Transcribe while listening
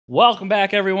Welcome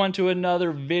back, everyone, to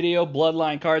another video.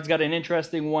 Bloodline Cards got an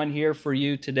interesting one here for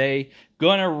you today.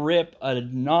 Gonna rip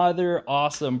another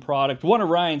awesome product. One of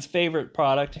Ryan's favorite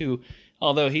product, who,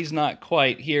 although he's not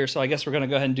quite here, so I guess we're gonna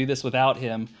go ahead and do this without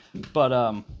him. But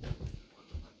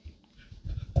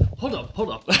hold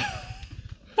up.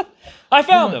 I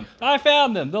found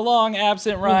them. The long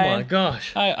absent Ryan. Oh my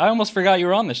gosh! I almost forgot you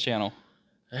were on this channel.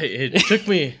 Hey, it took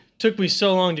me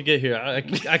so long to get here. I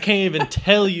can't even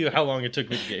tell you how long it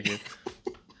took me to get here.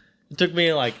 It took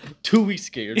me like 2 weeks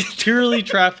to get here. It's purely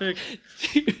traffic.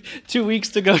 2 weeks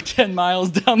to go 10 miles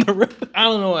down the road. I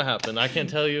don't know what happened. I can't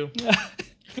tell you.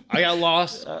 I got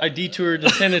lost. I detoured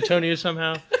to San Antonio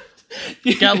somehow.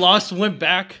 Got lost, went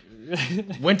back,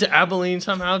 went to Abilene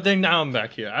somehow. Then now I'm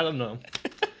back here. I don't know.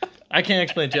 I can't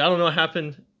explain to you. I don't know what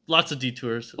happened. Lots of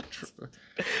detours.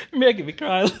 You're making me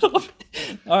cry a little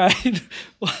bit. All right.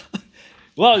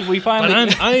 Well, we finally...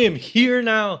 But I am here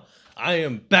now. I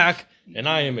am back, and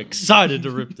I am excited to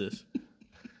rip this.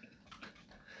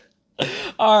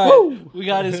 All right. Woo! We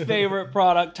got his favorite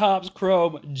product, Topps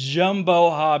Chrome Jumbo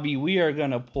Hobby. We are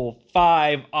going to pull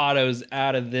 5 autos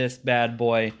out of this bad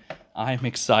boy. I'm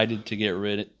excited to get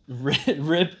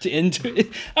ripped into it.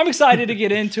 I'm excited to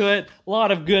get into it. A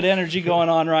lot of good energy going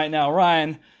on right now.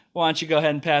 Ryan, why don't you go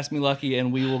ahead and pass me lucky,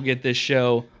 and we will get this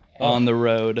show on the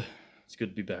road. It's good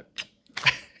to be back.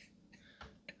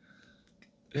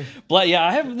 But yeah,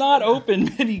 I have not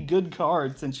opened many good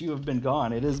cards since you have been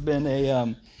gone. It has been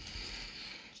a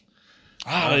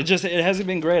it hasn't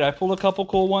been great. I pulled a couple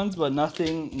cool ones, but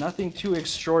nothing too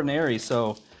extraordinary.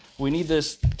 So we need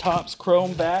this Topps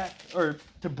Chrome back, or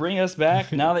to bring us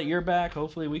back. Now that you're back,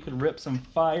 hopefully we could rip some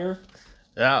fire.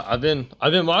 Yeah, I've been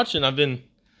watching. I've been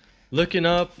looking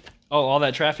up. Oh, all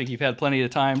that traffic. You've had plenty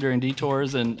of time during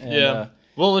detours and yeah.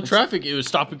 Well, with traffic, it was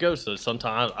stop and go. So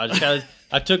sometimes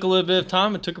I took a little bit of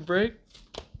time and took a break.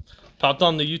 Popped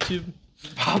on the YouTube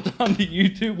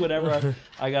whenever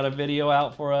I got a video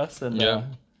out for us. And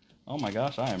oh my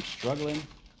gosh, I am struggling.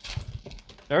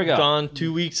 There we go. Gone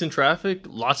 2 weeks in traffic.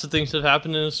 Lots of things have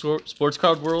happened in the sports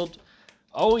card world.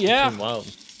 Oh yeah. It's been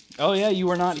wild. Oh yeah, you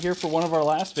were not here for one of our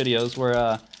last videos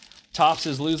where Topps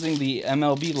is losing the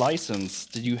MLB license.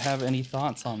 Did you have any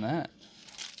thoughts on that?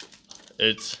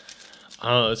 I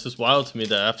don't know, it's just wild to me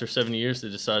that after 7 years they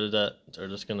decided that they're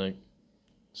just gonna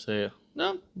say,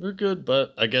 no, we're good.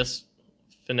 But I guess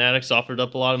Fanatics offered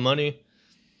up a lot of money.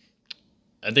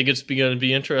 I think it's going to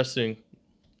be interesting.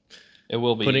 It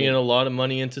will be putting in a lot of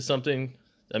money into something.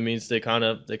 That means they kind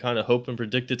of hope and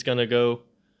predict it's gonna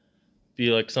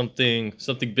be like something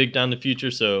big down the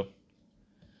future. So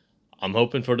I'm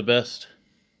hoping for the best.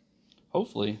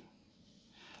 Hopefully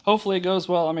it goes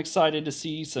well. I'm excited to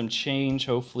see some change.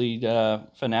 Hopefully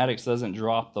Fanatics doesn't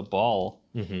drop the ball.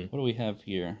 Mm-hmm. What do we have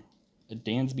here? A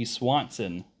Dansby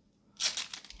Swanson.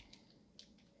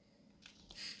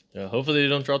 Yeah, hopefully they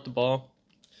don't drop the ball.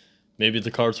 Maybe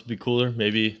the cards will be cooler.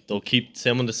 Maybe they'll keep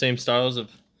some of the same styles of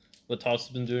what Topps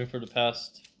has been doing for the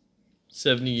past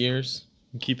 70 years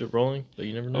and keep it rolling, but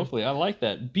you never know. Hopefully. I like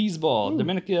that. Beesball,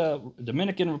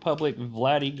 Dominican Republic,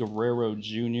 Vladdy Guerrero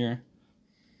Jr.,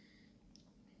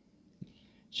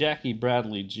 Jackie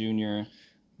Bradley Jr.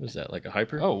 What is that, like a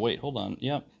hyper? Oh, wait, hold on.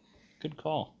 Yep. Good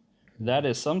call. That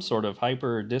is some sort of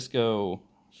hyper disco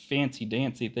fancy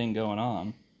dancy thing going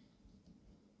on.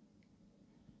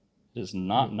 It is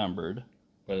not numbered.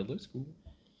 But it looks cool.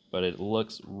 But it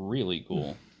looks really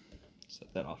cool.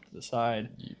 Set that off to the side.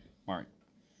 Yeah. Mark.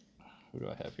 Who do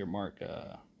I have here? Mark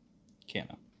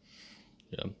Canna.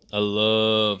 Yeah. I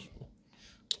love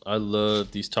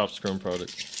these Topps Chrome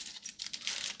products.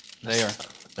 They are awesome.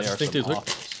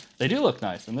 They do look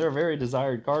nice, and they're a very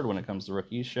desired card when it comes to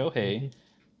rookies. Shohei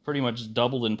pretty much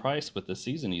doubled in price with the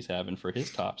season he's having for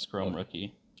his Topps Chrome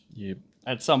rookie. Yep.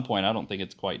 At some point, I don't think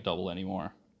it's quite double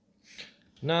anymore.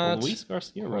 No, Luis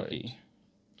Garcia rookie.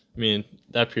 I mean,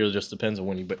 that purely just depends on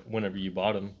whenever you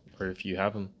bought him or if you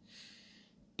have him.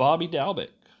 Bobby Dalbec.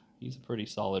 He's a pretty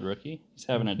solid rookie. He's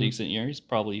having a decent year. He's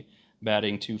probably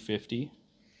batting .250.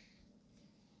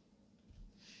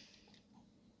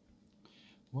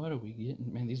 What are we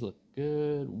getting? Man, these look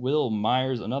good. Will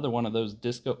Myers, another one of those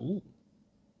disco. Ooh.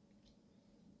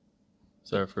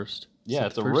 Is that our first? Yeah,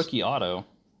 it's a rookie auto.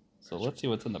 So let's see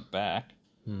what's in the back.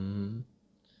 Mm-hmm.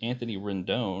 Anthony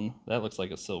Rendon. That looks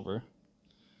like a silver.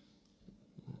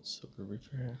 Silver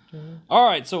refractor. All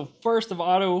right, so first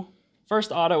auto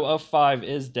of 5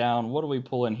 is down. What are we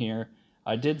pulling here?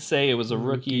 I did say it was a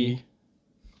rookie.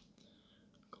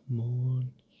 Come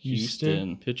on.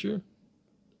 Houston. Pitcher?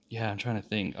 Yeah, I'm trying to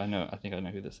think. I think I know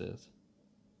who this is.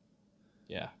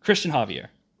 Yeah, Christian Javier.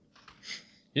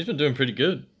 He's been doing pretty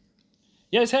good.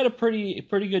 Yeah, he's had a pretty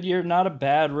good year. Not a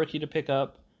bad rookie to pick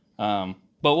up.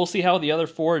 But we'll see how the other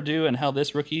 4 do and how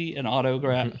this rookie and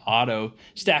auto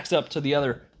stacks up to the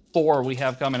other 4 we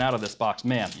have coming out of this box.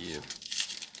 Man,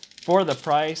 for the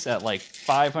price at like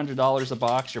 $500 a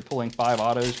box, you're pulling 5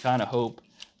 autos. Kind of hope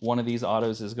one of these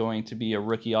autos is going to be a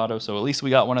rookie auto. So at least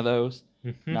we got one of those.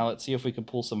 Now let's see if we can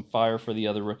pull some fire for the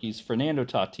other rookies. Fernando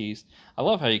Tatis. I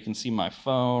love how you can see my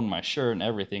phone, my shirt, and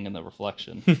everything in the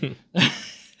reflection.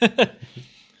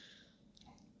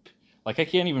 Like, I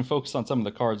can't even focus on some of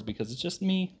the cards because it's just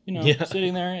me,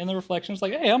 sitting there in the reflection. It's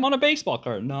like, hey, I'm on a baseball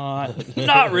card.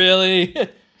 Not really.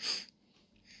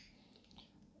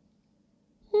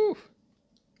 Whew.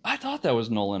 I thought that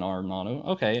was Nolan Arenado.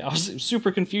 Okay, I was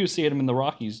super confused seeing him in the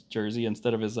Rockies jersey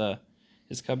instead of his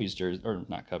Cubbies jersey, or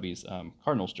not Cubbies,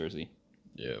 Cardinals jersey.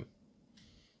 Yeah.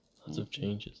 Lots of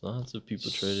changes. Lots of people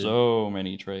traded. So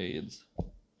many trades.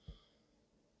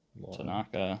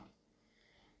 Tanaka.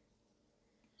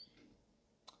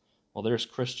 Well, there's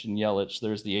Christian Yelich.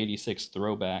 There's the 86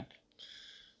 throwback.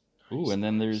 Ooh, and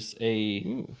then there's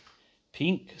a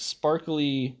pink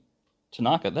sparkly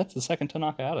Tanaka. That's the second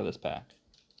Tanaka out of this pack.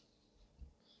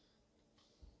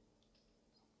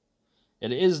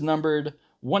 It is numbered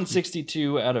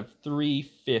 162 out of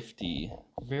 350.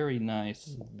 Very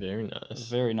nice. Very nice.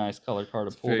 Very nice color card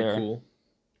to pull very there. Cool.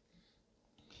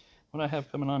 What do I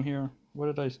have coming on here?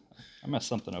 What did I messed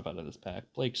something up out of this pack.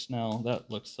 Blake Snell.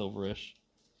 That looks silverish.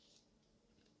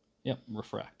 Yep,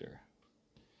 refractor.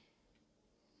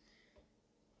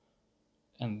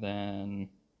 And then,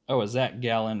 a Zach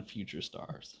Gallen Future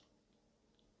Stars.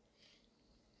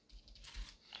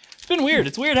 It's been weird.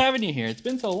 It's weird having you here. It's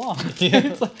been so long.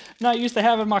 It's like, not used to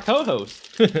having my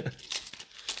co-host.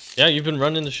 Yeah, you've been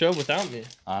running the show without me.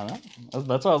 I know.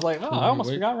 That's why I was like, I almost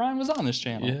forgot Ryan was on this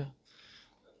channel. Yeah.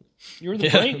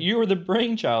 You were the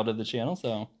brainchild of the channel,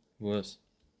 so. Was.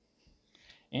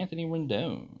 Anthony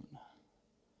Rendon.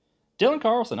 Dylan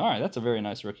Carlson. All right, that's a very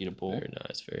nice rookie to pull. Very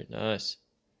nice, very nice.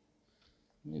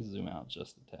 Let me zoom out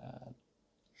just a tad.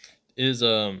 Is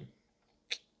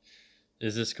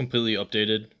this completely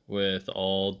updated with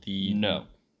all the... No.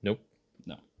 Nope.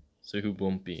 No. So who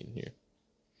won't be in here?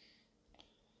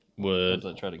 As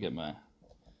I try to get my...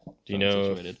 Do you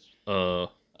know situated.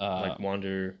 like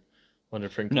Wander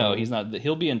Franco? No, he's not.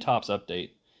 He'll be in Topps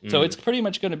Update. So it's pretty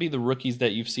much going to be the rookies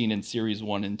that you've seen in Series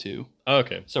 1 and 2. Oh,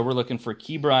 okay. So we're looking for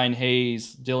Ke'Bryan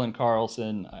Hayes, Dylan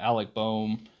Carlson, Alec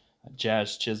Boehm,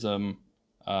 Jazz Chisholm,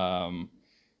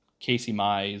 Casey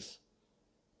Mize,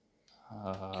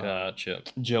 Gotcha.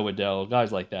 Joe Adell,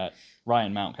 guys like that.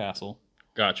 Ryan Mountcastle.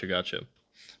 Gotcha.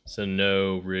 So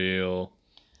no real...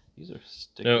 These are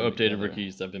no updated together.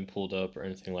 rookies that have been pulled up or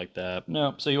anything like that.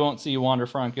 No, so you won't see Wander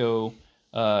Franco,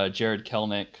 Jared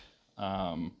Kelnick.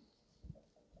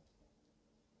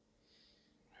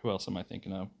 Who else am I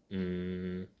thinking of?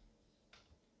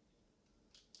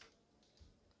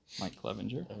 Mike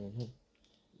Clevenger. I don't know.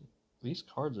 These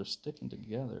cards are sticking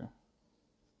together.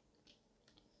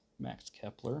 Max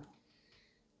Kepler.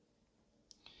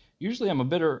 Usually I'm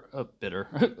bitter.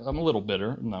 I'm a little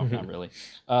bitter. No, not really.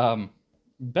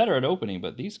 Better at opening,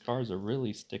 but these cards are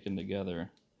really sticking together.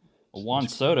 A Juan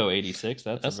Soto 86.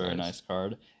 That's a very nice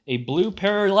card. A blue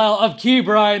parallel of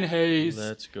Ke'Bryan Hayes.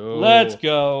 Let's go. Let's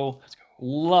go.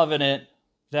 Loving it.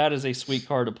 That is a sweet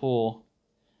card to pull.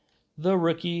 The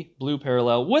rookie blue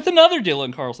parallel with another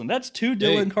Dylan Carlson. That's 2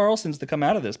 Dylan Carlsons to come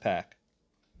out of this pack.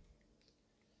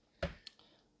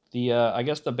 The I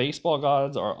guess the baseball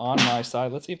gods are on my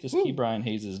side. Let's see if this Ke'Bryan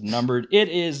Hayes is numbered. It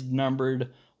is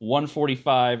numbered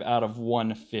 145 out of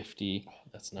 150.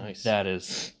 That's nice. That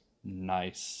is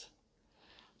nice.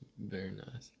 Very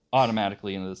nice.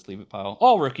 Automatically into the sleeve it pile.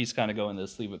 All rookies kind of go into the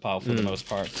sleeve it pile for the most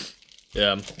part.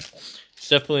 Yeah. It's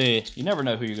definitely... You never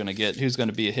know who you're going to get, who's going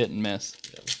to be a hit and miss.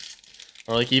 Yeah.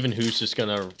 Or like even who's just going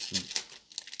to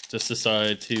just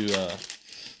decide to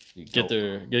get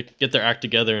their act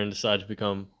together and decide to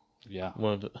become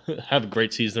have a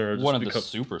great season or just one of the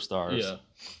superstars. Yeah.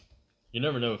 You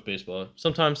never know with baseball.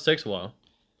 Sometimes it takes a while.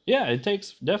 Yeah, it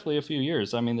takes definitely a few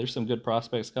years. I mean, there's some good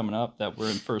prospects coming up that were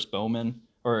in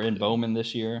Bowman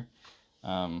this year.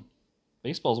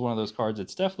 Baseball is one of those cards.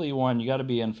 It's definitely one you got to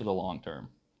be in for the long term.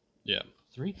 Yeah.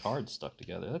 3 cards stuck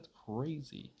together. That's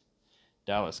crazy.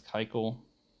 Dallas Keuchel.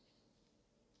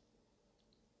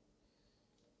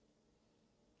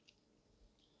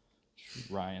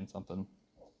 Ryan something.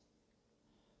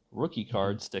 Rookie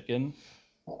card sticking.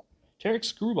 Tarek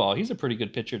Screwball. He's a pretty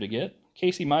good pitcher to get.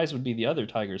 Casey Mize would be the other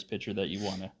Tigers pitcher that you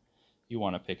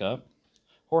wanna pick up.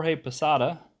 Jorge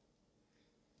Posada.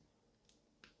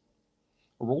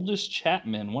 Aroldis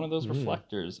Chapman, one of those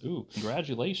reflectors. Ooh,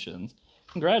 congratulations.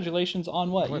 Congratulations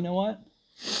on what? You know what?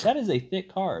 That is a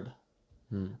thick card.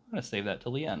 Hmm. I'm going to save that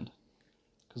till the end.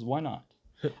 Because why not?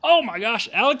 Oh my gosh,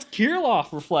 Alex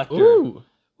Kirilloff reflector. Ooh,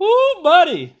 Woo,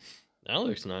 buddy. that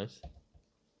looks nice.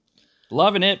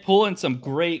 Loving it. Pulling some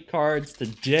great cards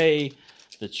today.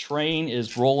 The train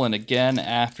is rolling again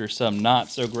after some not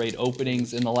so great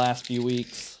openings in the last few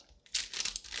weeks.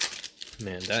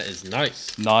 Man, that is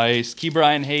nice. Nice.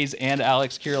 Ke'Bryan Hayes and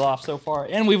Alex Kirilloff so far.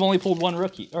 And we've only pulled one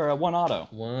rookie, or one auto.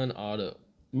 One auto.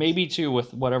 Maybe two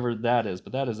with whatever that is,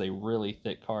 but that is a really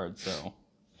thick card, so.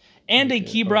 And a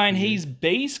Ke'Bryan Hayes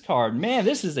base card. Man,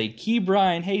 this is a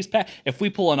Ke'Bryan Hayes pack. If we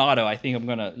pull an auto, I think I'm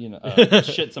going to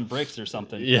shit some bricks or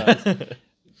something. Yeah.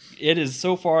 It is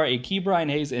so far a Ke'Bryan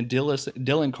Hayes and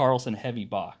Dylan Carlson heavy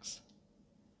box.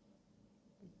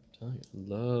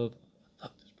 Love.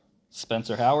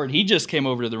 Spencer Howard, he just came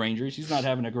over to the Rangers. He's not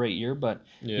having a great year, but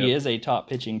he is a top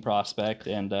pitching prospect,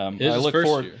 and I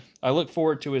look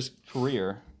forward to his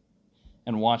career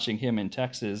and watching him in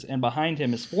Texas. And behind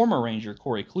him is former Ranger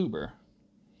Corey Kluber,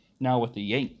 now with the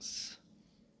Yanks.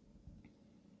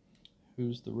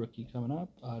 Who's the rookie coming up?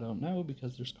 I don't know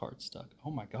because there's cards stuck.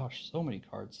 Oh my gosh, so many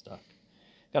cards stuck.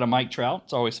 Got a Mike Trout.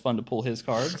 It's always fun to pull his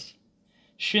cards.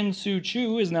 Shin-Soo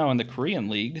Choo is now in the Korean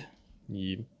League.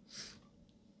 Yeah.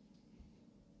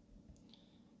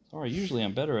 Sorry, usually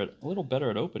I'm a little better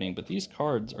at opening, but these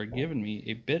cards are giving me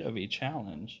a bit of a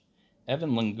challenge.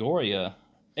 Evan Longoria.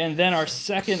 And then our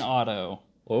second auto.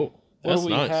 Oh, what do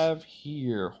we have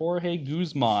here? Jorge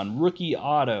Guzman, rookie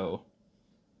auto.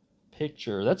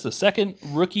 Pitcher. That's the second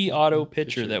rookie auto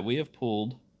pitcher that we have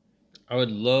pulled. I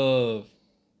would love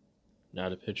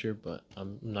not a pitcher, but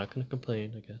I'm not going to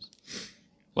complain, I guess.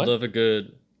 What? I love a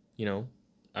good,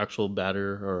 actual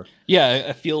batter or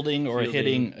a fielding or a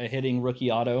hitting rookie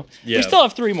auto. Yeah. We still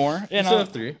have three more. And still have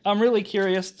three. I'm really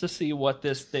curious to see what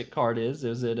this thick card is.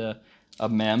 Is it a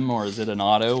mem, or is it an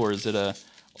auto, or is it a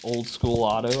old school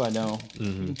auto? I know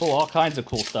you can pull all kinds of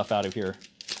cool stuff out of here.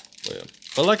 Yeah.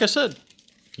 But like I said,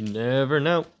 you never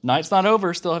know. Night's not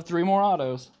over. Still have three more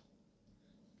autos.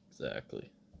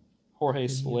 Exactly. Jorge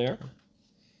Soler.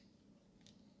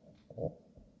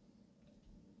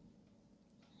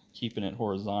 Keeping it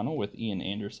horizontal with Ian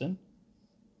Anderson.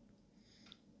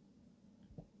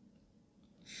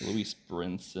 Luis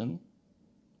Brinson.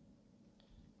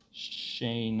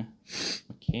 Shane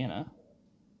McKenna.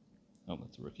 Oh,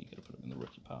 that's a rookie. Got to put him in the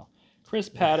rookie pile. Chris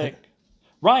Paddock.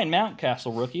 Ryan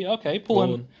Mountcastle rookie. Okay,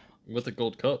 pulling. With the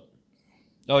Gold Cup.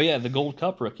 Oh, yeah, the Gold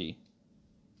Cup rookie.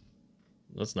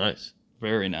 That's nice.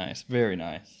 Very nice. Very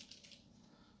nice.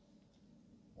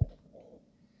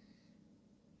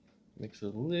 Makes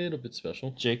it a little bit special.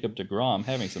 Jacob deGrom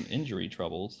having some injury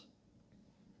troubles.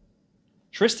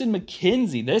 Tristan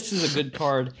McKenzie. This is a good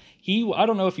card. I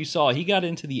don't know if you saw, he got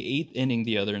into the 8th inning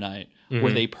the other night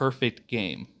with a perfect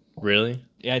game. Really?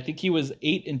 Yeah, I think he was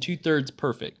 8 2/3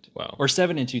 perfect. Wow. Or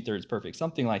 7 2/3 perfect,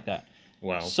 something like that.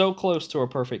 Wow. So close to a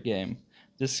perfect game.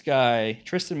 This guy,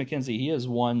 Tristan McKenzie, he is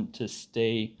one to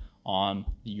stay on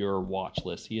your watch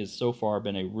list. He has so far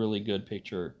been a really good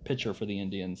pitcher for the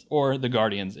Indians or the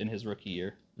Guardians in his rookie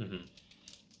year. Mm-hmm.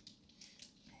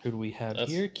 Who do we have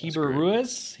here? Keibert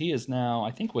Ruiz. He is now,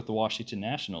 I think, with the Washington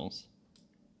Nationals.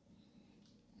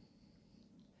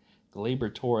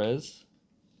 Gleyber Torres.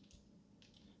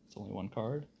 It's only one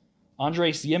card.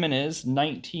 Andres Gimenez,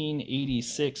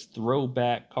 1986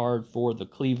 throwback card for the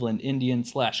Cleveland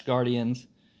Indians / Guardians.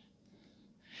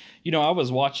 I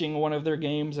was watching one of their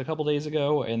games a couple days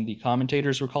ago, and the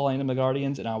commentators were calling them the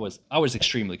Guardians, and I was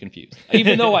extremely confused.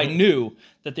 Even though I knew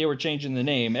that they were changing the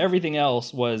name, everything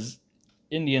else was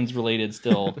Indians related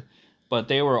still, but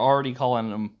they were already calling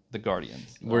them the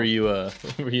Guardians. Were you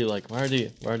like, why are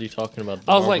they talking about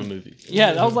the Marvel movie?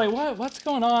 Yeah, I was like, what's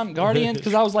going on, Guardian?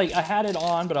 Because I was like, I had it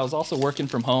on, but I was also working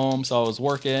from home, so I was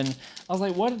working. I was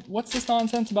like, what's this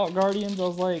nonsense about Guardians? I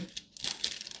was like,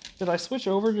 did I switch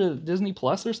over to Disney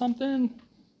Plus or something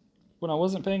when I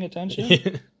wasn't paying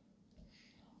attention?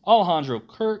 Alejandro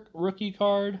Kirk rookie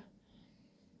card.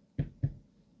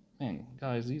 Man,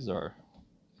 guys, these are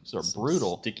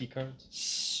brutal. Sticky cards.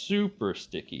 Super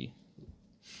sticky.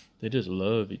 They just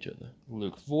love each other.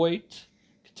 Luke Voigt,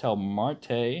 Ketel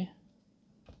Marte,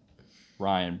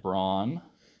 Ryan Braun,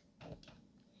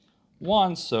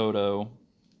 Juan Soto.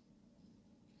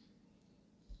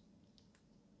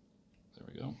 There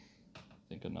we go. I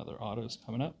think another auto's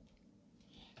coming up.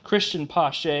 Christian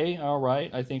Pache. All right.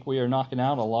 I think we are knocking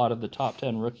out a lot of the top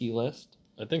 10 rookie list.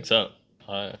 I think so.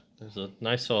 There's a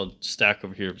nice solid stack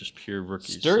over here of just pure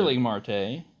rookies. Sterling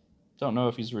Marte. Don't know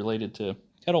if he's related to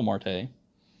Ketel Marte.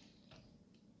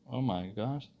 Oh my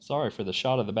gosh. Sorry for the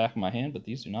shot of the back of my hand, but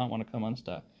these do not want to come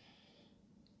unstuck.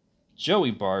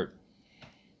 Joey Bart.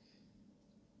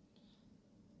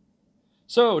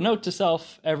 So, note to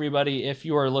self, everybody, if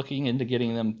you are looking into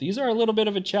getting them, these are a little bit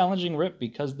of a challenging rip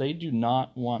because they do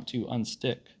not want to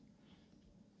unstick.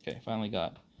 Okay, finally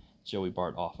got Joey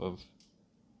Bart off of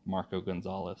Marco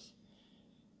Gonzalez.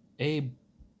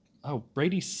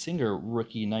 Brady Singer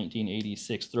rookie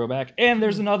 1986 throwback. And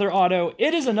there's another auto.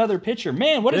 It is another pitcher.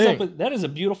 Man, what is up with that? Is a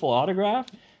beautiful autograph.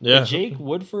 Yeah. The Jake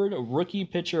Woodford rookie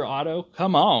pitcher auto.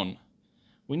 Come on.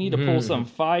 We need to pull some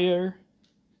fire.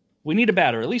 We need a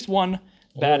batter. At least one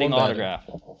batting autograph.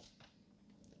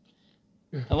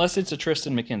 Unless it's a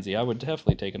Tristan McKenzie. I would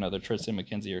definitely take another Tristan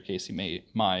McKenzie or Casey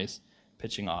Mize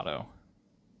pitching auto.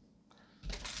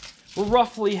 We're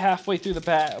roughly halfway through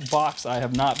the box. I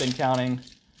have not been counting.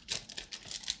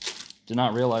 Did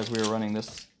not realize we were running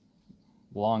this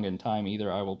long in time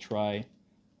either. I will try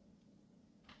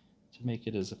to make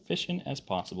it as efficient as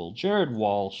possible. Jared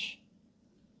Walsh,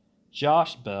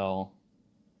 Josh Bell,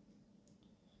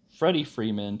 Freddie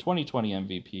Freeman, 2020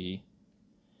 MVP,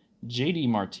 JD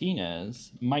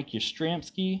Martinez, Mike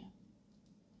Yastrzemski,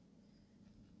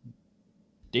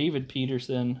 David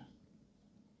Peterson,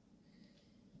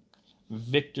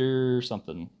 Victor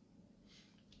something.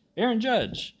 Aaron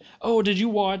Judge. Oh, did you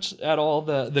watch at all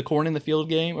the Corn in the Field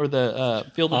game or the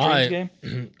Field of Dreams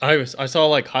game? I saw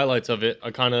like highlights of it.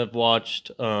 I kind of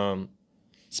watched.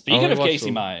 Speaking of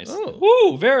Casey Mize,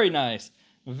 woo, very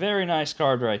nice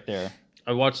card right there.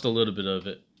 I watched a little bit of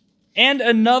it. And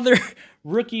another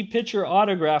rookie pitcher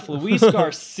autograph, Luis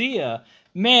Garcia.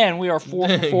 Man, we are 4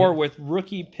 for 4 with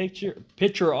rookie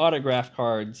pitcher autograph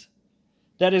cards.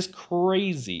 That is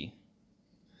crazy.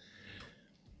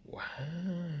 Wow.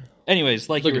 Anyways,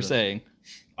 like you were saying.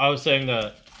 I was saying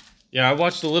that, yeah, I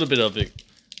watched a little bit of it.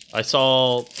 I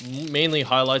saw mainly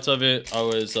highlights of it. I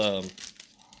was...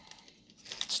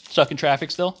 stuck in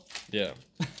traffic still? Yeah.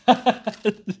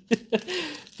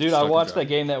 Dude, I watched that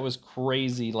game. That was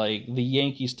crazy. Like, the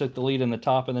Yankees took the lead in the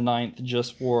top of the ninth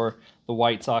just for the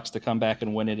White Sox to come back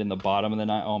and win it in the bottom of the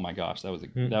ninth. Oh, my gosh, that was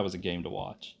a game to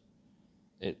watch.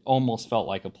 It almost felt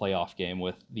like a playoff game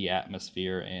with the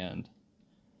atmosphere and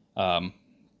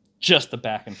just the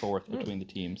back and forth between the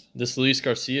teams. This Luis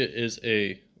Garcia is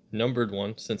a numbered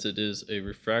one since it is a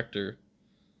refractor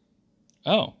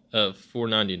of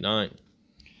 499.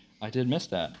 I did miss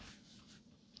that.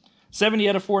 70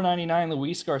 out of 499,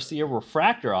 Luis Garcia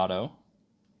refractor auto.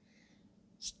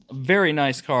 Very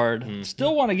nice card. Mm-hmm.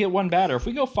 Still want to get one batter. If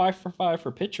we go 5 for 5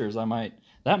 for pitchers, that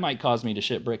might cause me to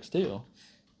shit bricks too.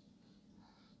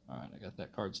 All right, I got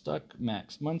that card stuck.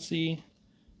 Max Muncy.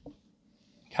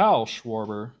 Kyle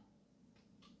Schwarber.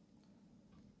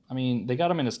 I mean, they got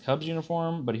him in his Cubs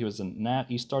uniform, but he was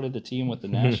he started the team with the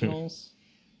Nationals.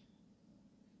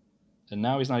 And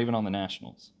now he's not even on the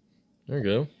Nationals. There you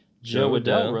go. Joe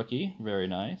Adell rookie. Very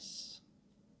nice.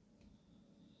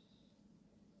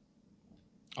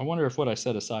 I wonder if what I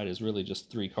set aside is really just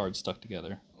 3 cards stuck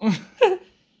together.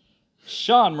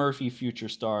 Sean Murphy, Future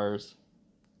Stars.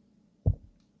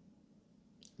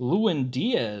 Lewin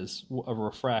Diaz, a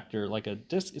refractor, like a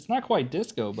disc. It's not quite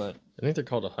disco, but I think they're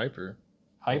called a hyper.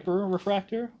 Hyper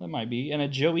refractor? That might be. And a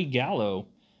Joey Gallo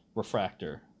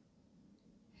refractor.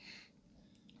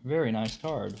 Very nice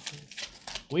card.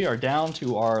 We are down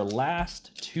to our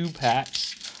last 2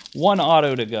 packs. 1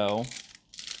 auto to go.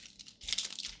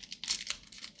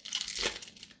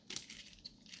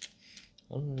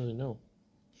 I don't really know.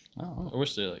 I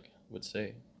wish they would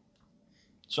say.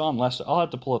 Sean Lester. I'll have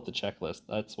to pull up the checklist.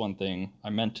 That's one thing I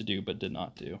meant to do but did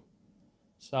not do.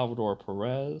 Salvador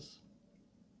Perez.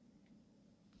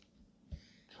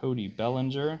 Cody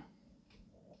Bellinger.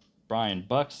 Brian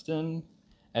Buxton.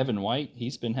 Evan White.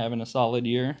 He's been having a solid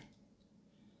year.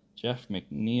 Jeff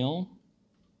McNeil.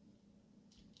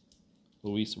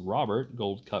 Luis Robert.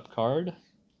 Gold Cup card.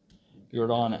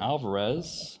 Yordan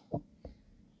Alvarez.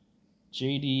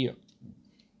 JD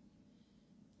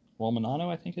Romanano,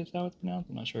 I think is how it's pronounced.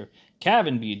 I'm not sure.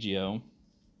 Kevin Biggio.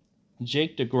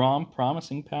 Jake DeGrom,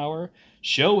 Promising Power.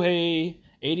 Shohei,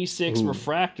 86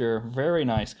 refractor. Very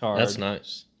nice card. That's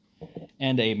nice.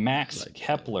 And a Max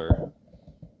Kepler.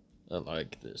 I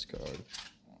like this card.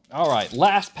 All right,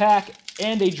 last pack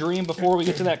and a dream before we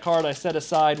get to that card I set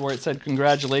aside where it said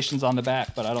congratulations on the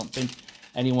back, but I don't think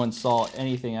anyone saw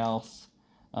anything else.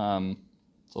 So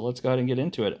let's go ahead and get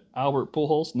into it. Albert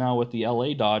Pujols now with the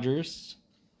LA Dodgers.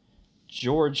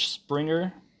 George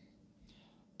Springer.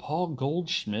 Paul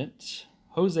Goldschmidt.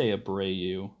 Jose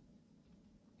Abreu.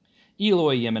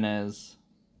 Eloy Jimenez.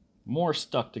 More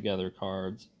stuck together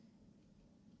cards.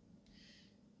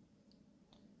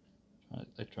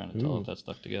 I'm trying to tell if that's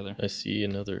stuck together. I see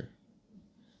another.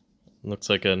 Looks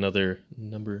like another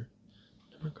number.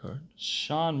 card.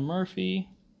 Sean Murphy,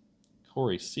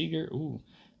 Corey Seager. Ooh,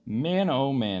 man,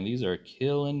 oh man, these are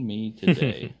killing me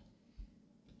today.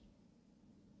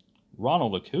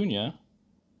 Ronald Acuna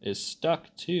is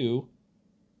stuck to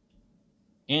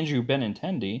Andrew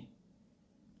Benintendi.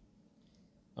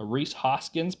 Reese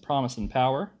Hoskins, Promise and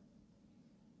Power.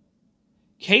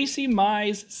 Casey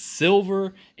Mize,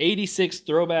 silver, 86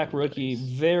 throwback rookie.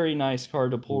 Very nice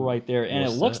card to pull right there. And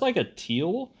it looks like a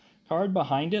teal card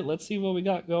behind it. Let's see what we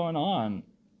got going on.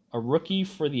 A rookie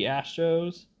for the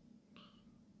Astros.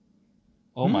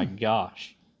 Oh my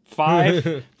gosh.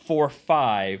 5 for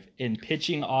 5 in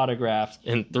pitching autographs.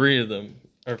 And 3 of them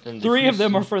are from the Three of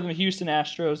them are for the Houston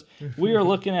Astros. We are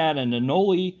looking at a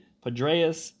Noli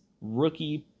Padres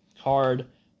rookie card.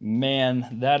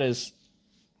 Man,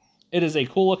 it is a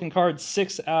cool looking card.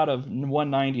 6 out of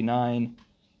 199.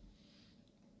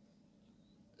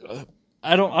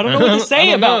 I don't know what to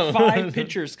say about 5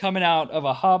 pitchers coming out of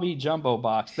a hobby jumbo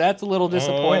box. That's a little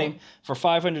disappointing. For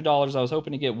 $500, I was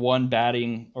hoping to get one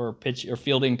batting or pitch or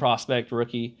fielding prospect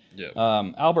rookie. Yep.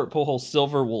 Albert Pujols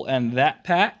silver will end that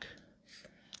pack.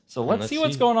 So let's see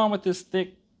what's going on with this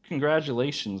thick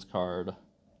congratulations card.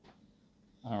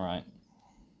 All right.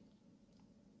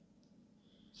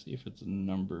 See if it's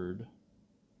numbered.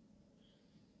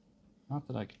 Not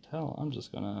that I could tell. I'm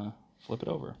just going to flip it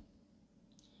over.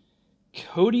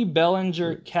 Cody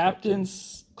Bellinger,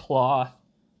 Captain's Cloth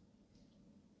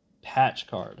patch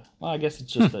card. Well, I guess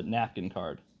it's just a napkin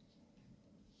card.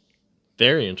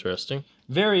 Very interesting.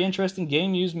 Very interesting.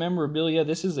 Game used memorabilia.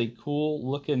 This is a cool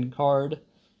looking card.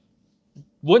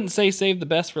 Wouldn't say save the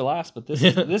best for last, but this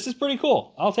is pretty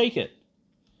cool. I'll take it.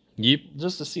 Yep.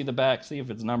 Just to see the back, see if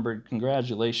it's numbered.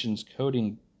 Congratulations,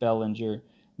 Cody Bellinger.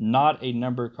 Not a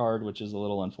number card, which is a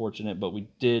little unfortunate, but we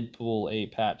did pull a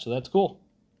patch, so that's cool.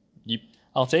 Yep.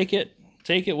 I'll take it.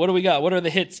 Take it. What do we got? What are the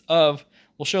hits of?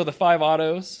 We'll show the 5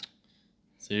 autos.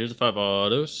 So here's the 5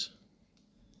 autos.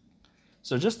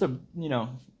 So just the,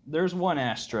 there's 1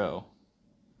 Astro.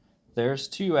 There's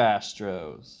 2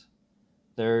 Astros.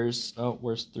 Where's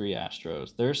 3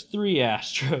 Astros? There's 3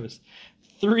 Astros.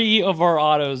 3 of our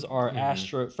autos are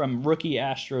Astro from rookie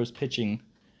Astros pitching.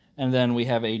 And then we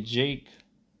have a Jake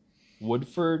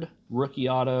Woodford rookie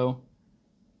auto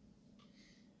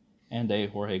and a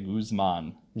Jorge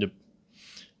Guzman. Yep.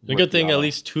 The good thing, at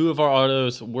least 2 of our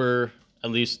autos were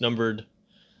at least numbered.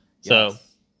 So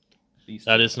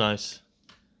that is nice.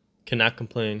 Cannot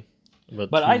complain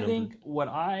about But I think what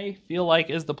I feel like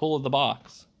is the pull of the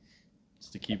box. It's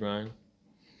the Ke'Bryan.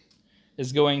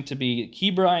 Is going to be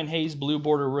Ke'Bryan Hayes blue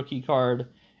border rookie card,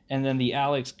 and then the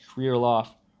Alex Kirilloff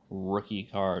rookie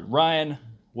card. Ryan,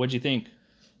 what'd you think?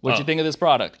 What'd you think of this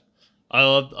product? I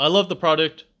love the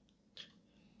product.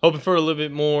 Hoping for a little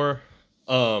bit more,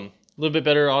 a little bit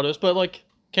better autos, but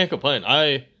can't complain.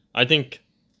 I think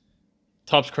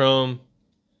Topps Chrome.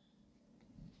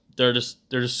 They're just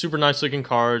super nice looking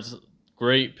cards,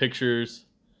 great pictures.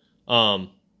 I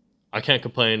can't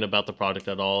complain about the product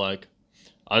at all.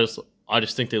 I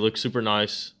just think they look super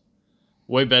nice.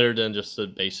 Way better than just the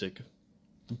basic.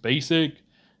 Basic?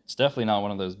 It's definitely not one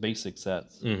of those basic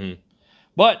sets. Mm-hmm.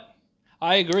 But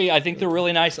I agree. I think they're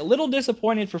really nice. A little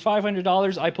disappointed for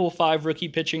 $500. I pull 5 rookie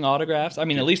pitching autographs. I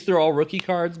mean, at least they're all rookie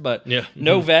cards, but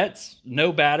no vets,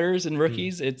 no batters and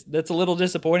rookies. That's a little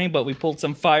disappointing, but we pulled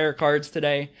some fire cards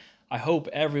today. I hope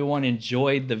everyone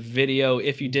enjoyed the video.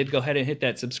 If you did, go ahead and hit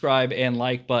that subscribe and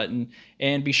like button,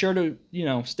 and be sure to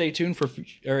stay tuned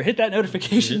or hit that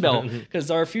notification bell, because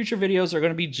our future videos are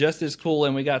going to be just as cool,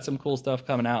 and we got some cool stuff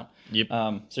coming out. Yep.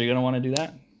 So you're going to want to do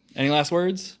that. Any last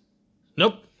words?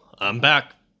 Nope. I'm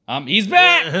back. He's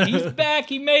back. He's back.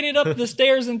 He made it up the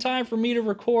stairs in time for me to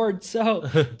record. So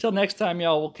until next time,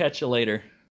 y'all. We'll catch you later.